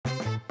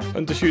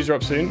And the shoes are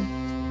up soon.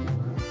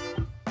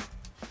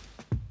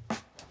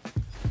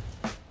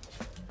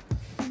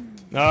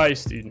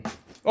 Nice, dude.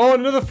 Oh,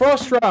 another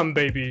frost ram,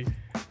 baby.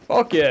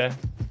 Fuck yeah.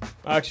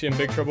 Actually in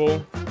big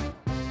trouble.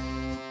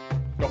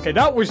 Okay,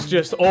 that was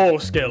just all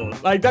skill.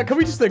 Like, that. Can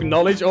we just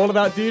acknowledge all of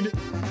that, dude?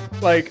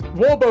 Like,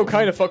 Warbow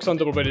kind of fucks on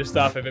double-bladed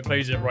staff if it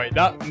plays it right.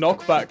 That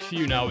knockback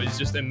Q now is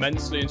just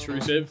immensely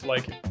intrusive.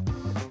 Like,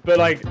 but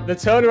like, the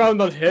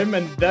turnaround on him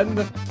and then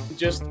the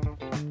just,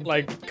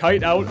 like,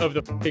 kite out of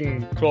the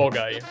fucking claw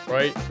guy,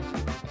 right?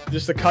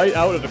 Just the kite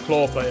out of the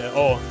claw player.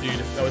 Oh, dude,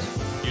 that was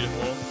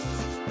beautiful.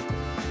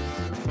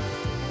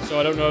 So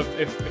I don't know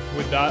if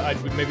with that I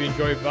would maybe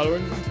enjoy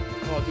Valorant.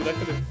 Oh, dude, I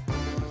could have.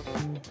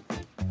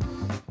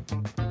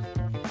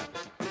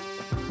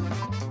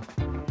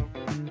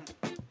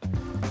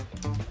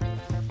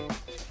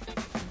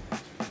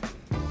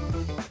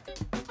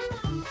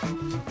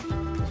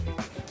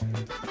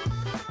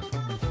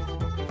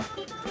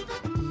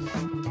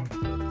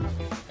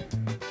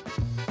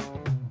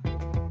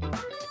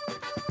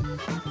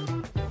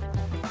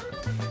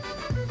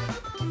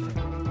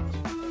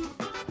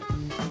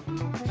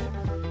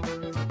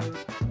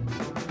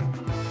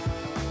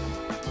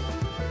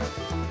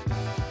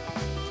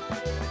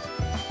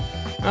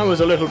 That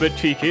was a little bit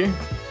cheeky.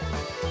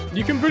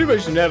 You can pretty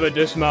much never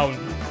dismount.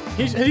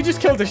 He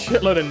just killed a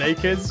shitload of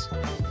nakeds.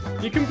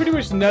 You can pretty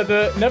much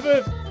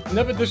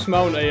never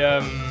dismount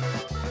a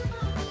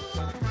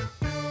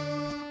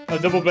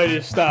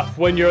double-bladed staff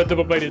when you're a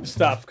double-bladed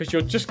staff, because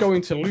you're just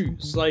going to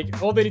lose.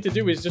 Like, all they need to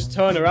do is just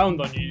turn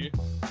around on you.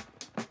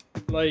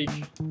 Like...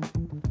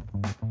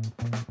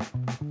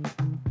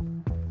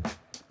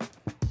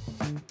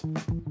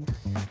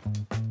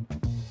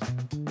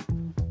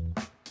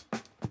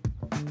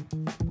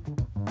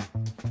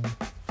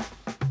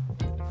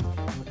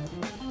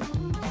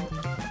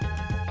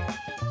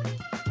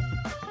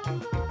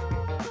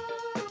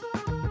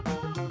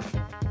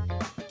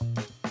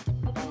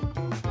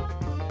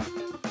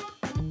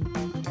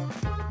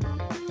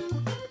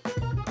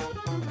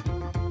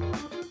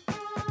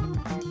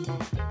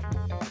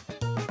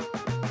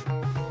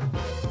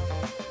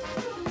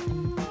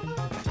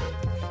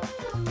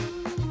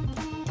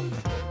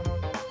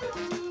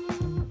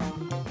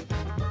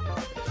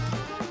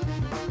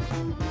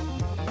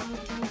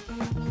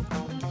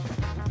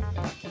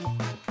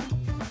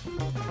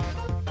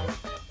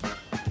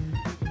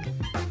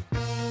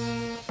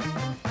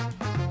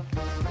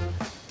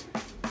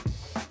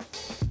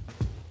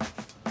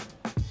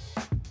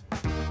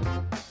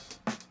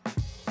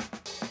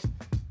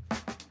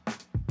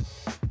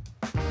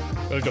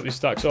 Gotta drop these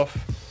stacks off.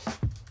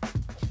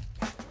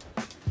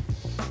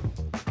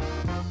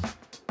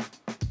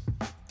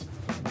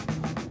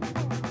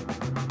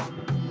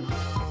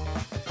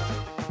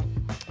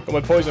 Got my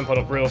poison pot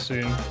up real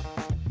soon.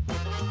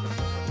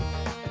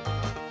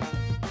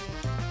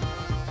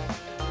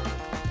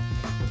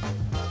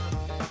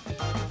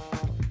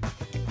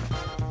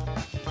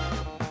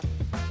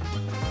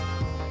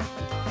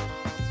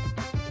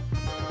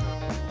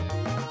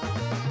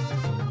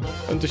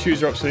 And the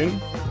shoes are up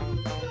soon.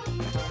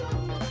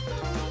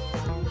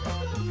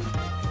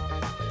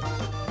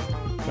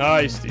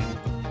 Nice, dude.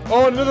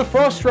 Oh, another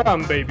frost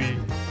ram, baby.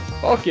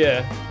 Fuck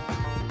yeah.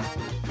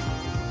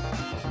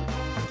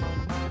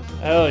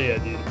 Hell yeah,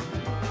 dude.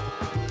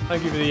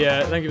 Thank you for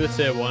the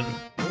tier 1.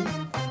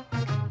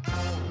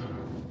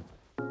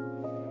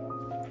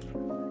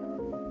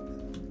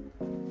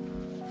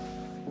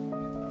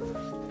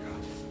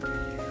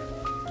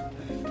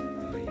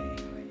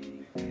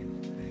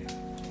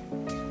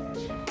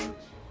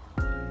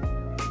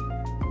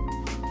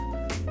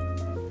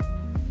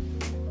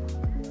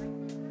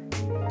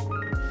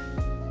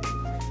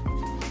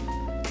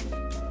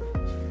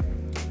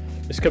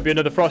 This could be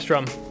another frost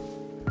drum.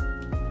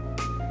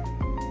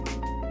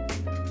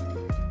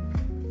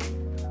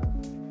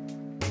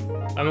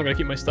 I'm not gonna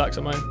keep my stacks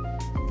on mine.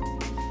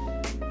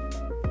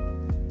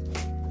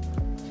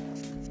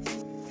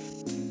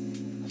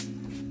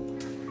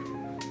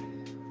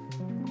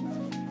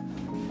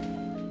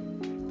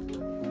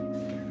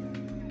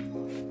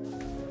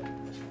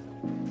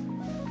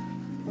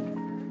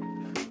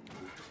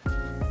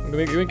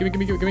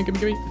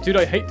 Gimme. Dude,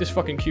 I hate this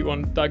fucking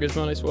Q1 daggers,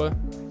 man, I swear.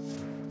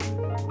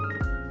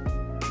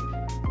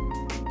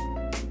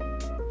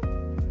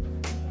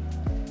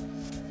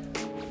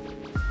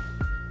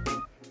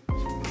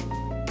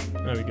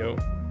 There we go.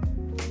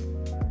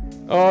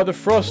 Oh, the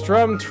frost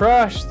drum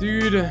trash,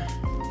 dude.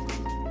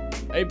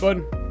 Hey,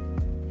 bud.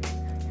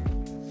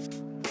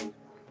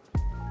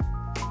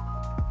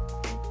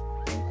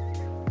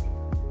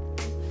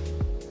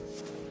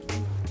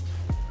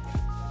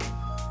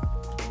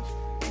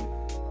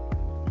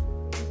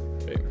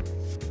 Okay.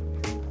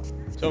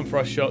 So I'm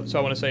frost shot, so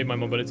I want to save my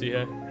mobility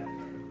here.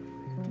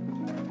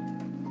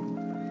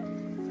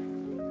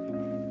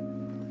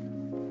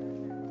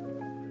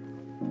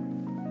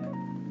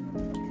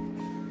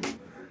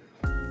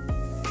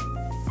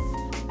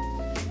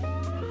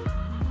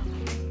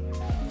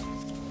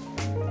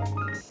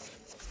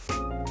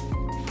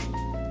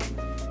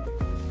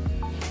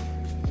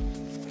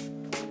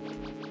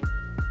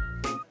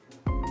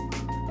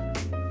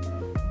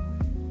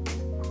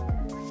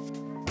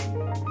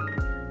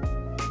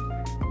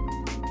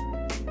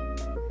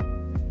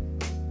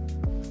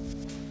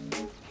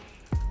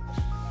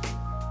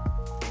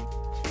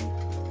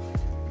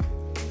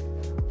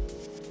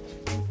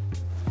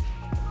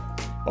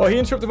 Oh, he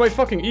interrupted my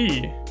fucking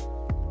E.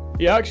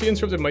 He actually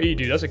interrupted my E,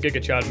 dude. That's a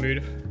Giga Chad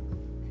move.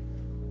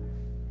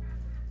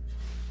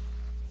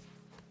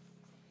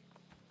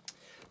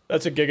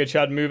 That's a Giga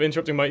Chad move,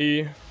 interrupting my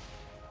E.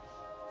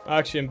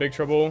 Actually in big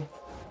trouble.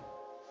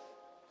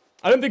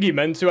 I don't think he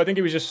meant to. I think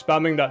he was just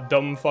spamming that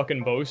dumb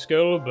fucking bow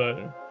skill,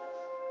 but...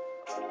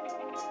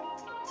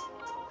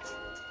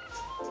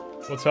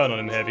 we'll turn on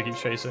him here if he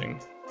keeps chasing.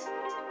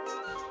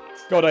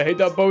 God, I hate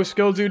that bow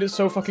skill, dude. It's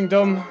so fucking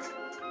dumb.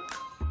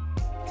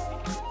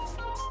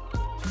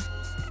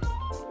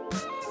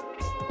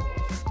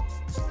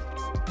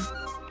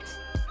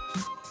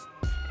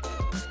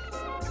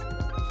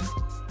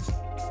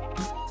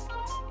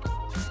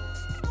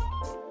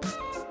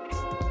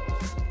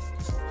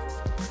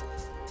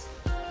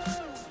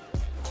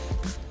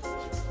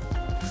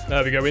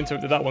 There we go, we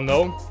interrupted that one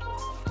though.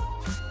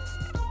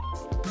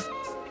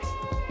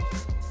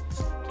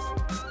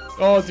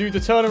 Oh, dude, the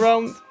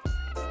turnaround.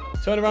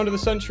 Turnaround of the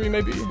century,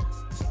 maybe.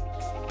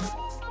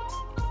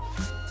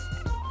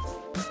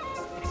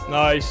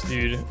 Nice,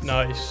 dude.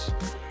 Nice.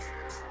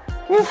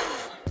 Woo.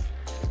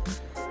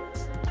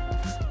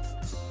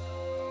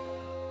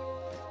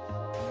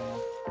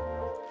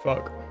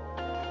 Fuck.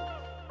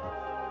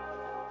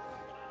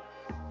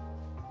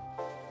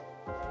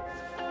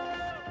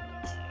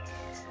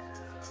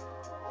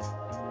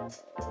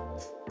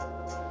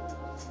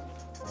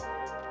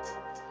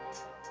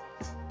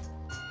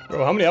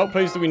 Bro, how many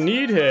outplays do we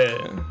need here?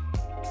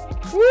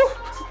 Woo!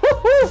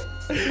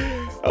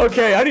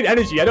 Okay, I need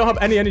energy. I don't have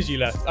any energy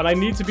left. And I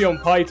need to be on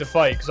Pi to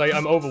fight because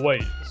I'm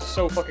overweight. This is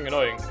so fucking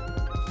annoying.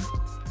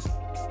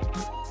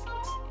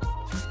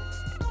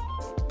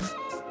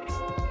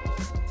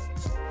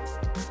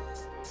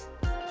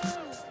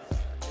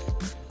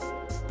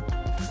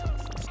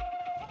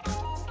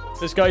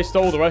 This guy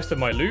stole the rest of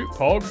my loot.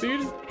 Pog,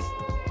 dude.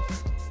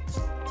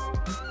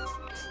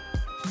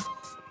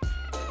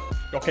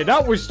 Okay,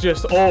 that was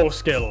just all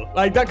skill.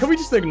 Like, that, can we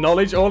just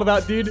acknowledge all of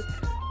that, dude?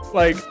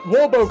 Like,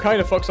 Warbow kind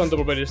of fucks on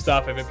double-bladed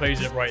staff if it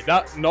plays it right.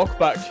 That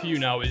knockback Q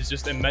now is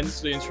just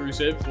immensely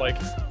intrusive. Like,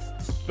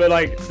 but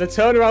like, the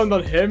turnaround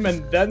on him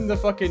and then the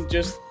fucking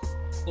just,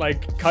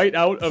 like, kite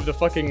out of the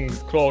fucking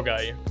claw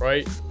guy,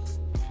 right?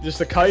 Just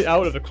the kite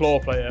out of the claw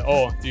player.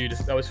 Oh, dude,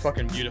 that was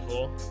fucking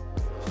beautiful.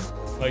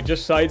 Like,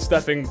 just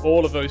sidestepping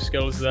all of those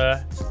skills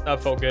there.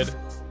 That felt good.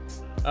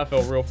 That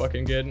felt real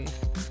fucking good.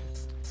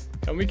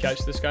 Can we catch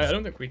this guy? I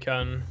don't think we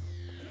can.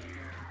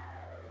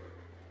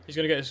 He's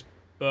gonna get his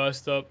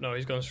burst up. No,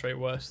 he's gone straight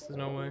west. There's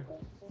no way.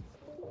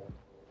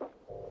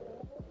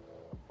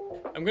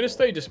 I'm gonna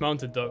stay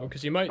dismounted though,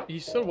 because he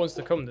still wants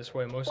to come this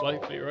way, most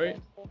likely,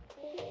 right?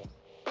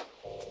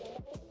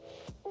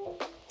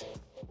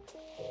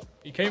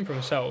 He came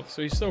from south,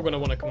 so he's still gonna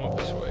want to come up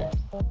this way.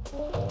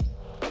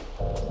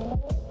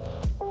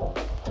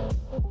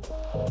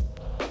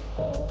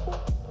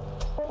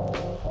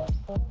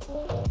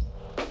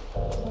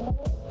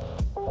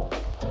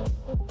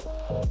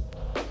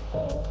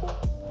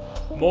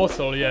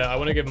 Mortal, yeah, I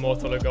want to give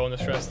Mortal a go on the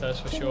stress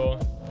test for sure.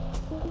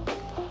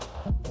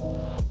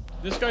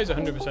 This guy's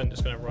 100%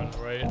 just going to run,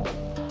 right?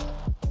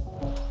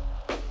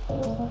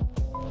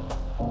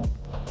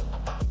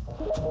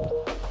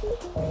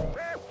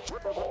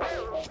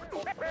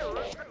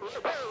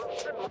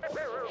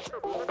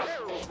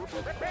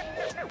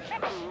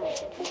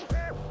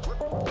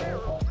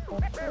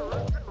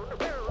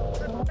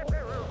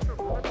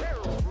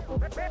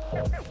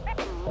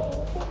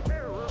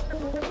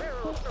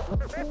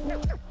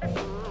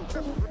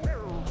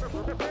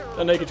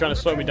 That naked trying to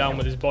slow me down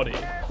with his body.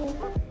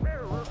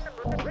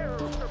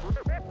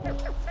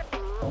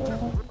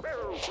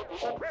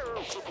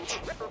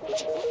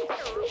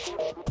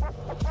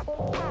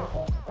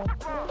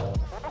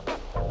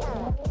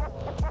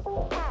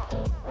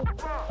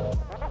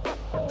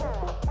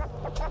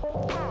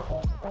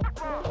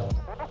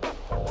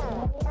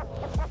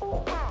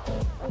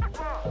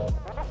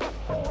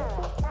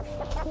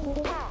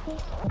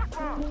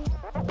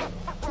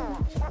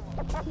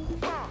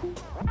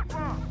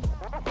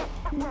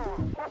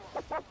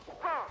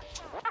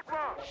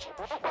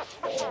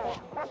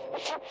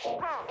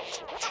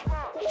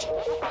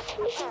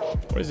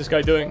 What is this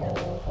guy doing?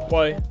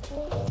 Why?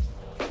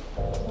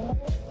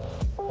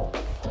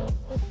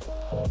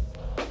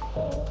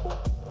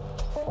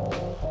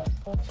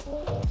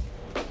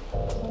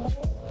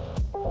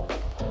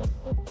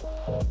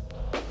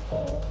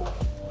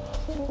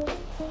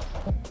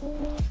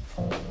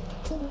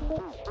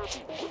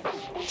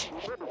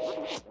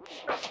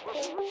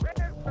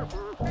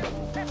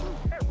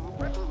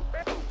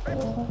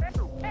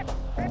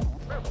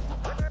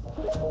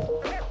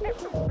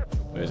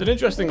 It was an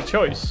interesting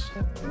choice.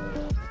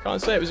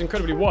 Can't say it was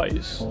incredibly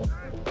wise.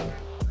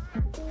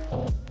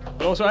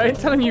 But also, I ain't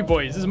telling you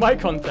boys, this is my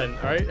content,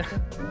 alright?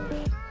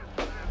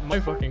 My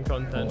fucking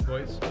content,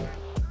 boys.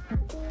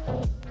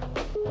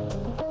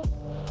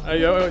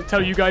 I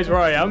tell you guys where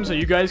I am so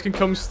you guys can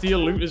come steal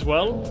loot as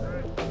well.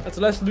 That's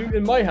less loot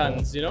in my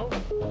hands, you know?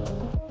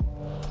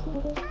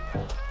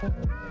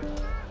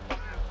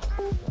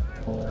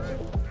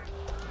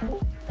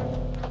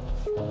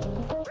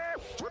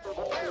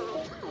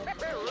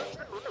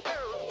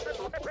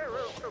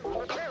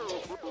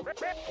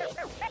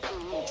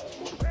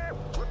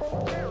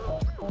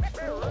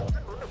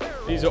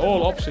 These are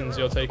all options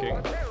you're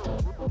taking.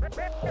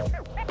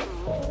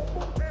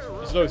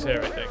 There's loads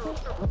here, I think.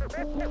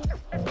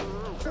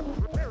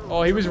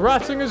 Oh, he was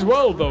ratting as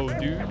well, though,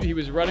 dude. He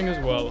was ratting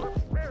as well.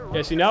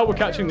 Yeah, see, now we're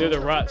catching the other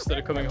rats that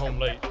are coming home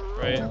late,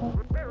 right?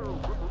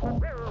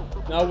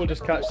 Now we'll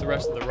just catch the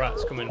rest of the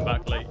rats coming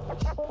back late.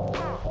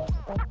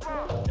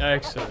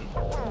 Excellent.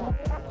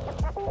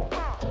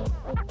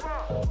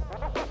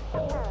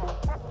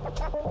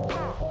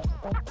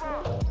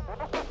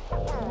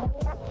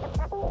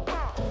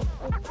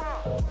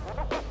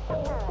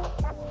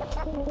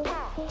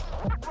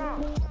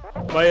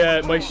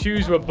 My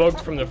shoes were bugged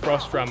from the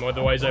frost ram,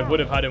 otherwise I would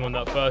have had him on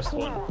that first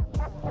one.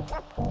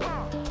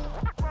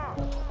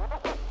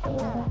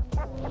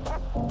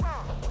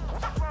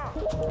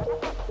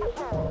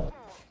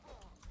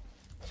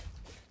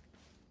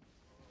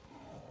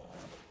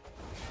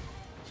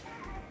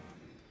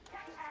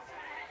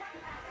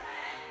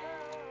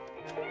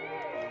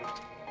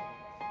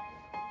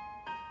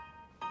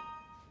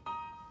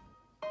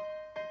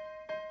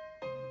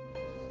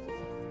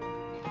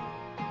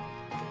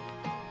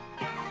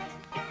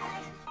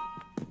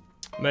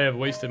 May have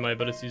wasted my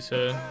abilities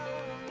here.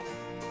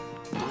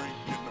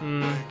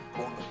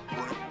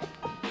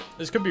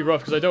 This could be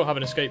rough because I don't have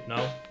an escape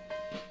now.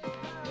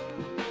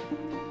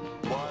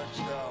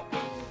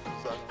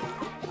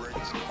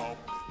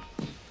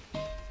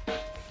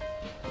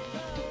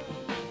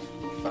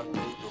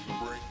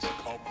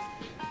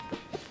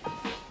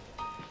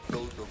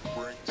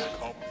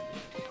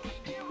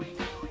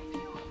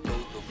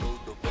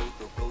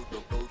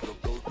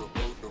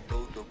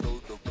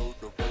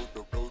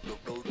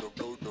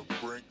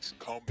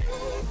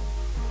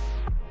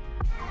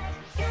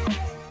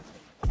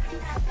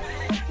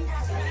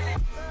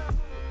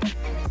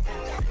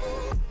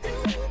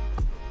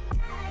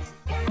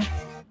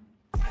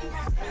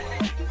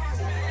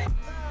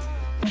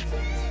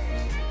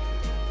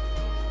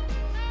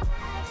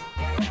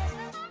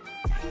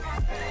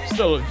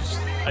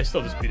 I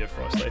still just beat a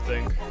Frost, I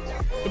think.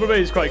 The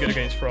mobility is quite good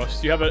against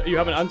Frost. You have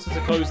an answer to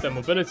close their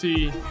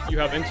mobility. You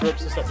have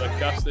interrupts to stop their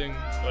casting.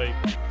 Like,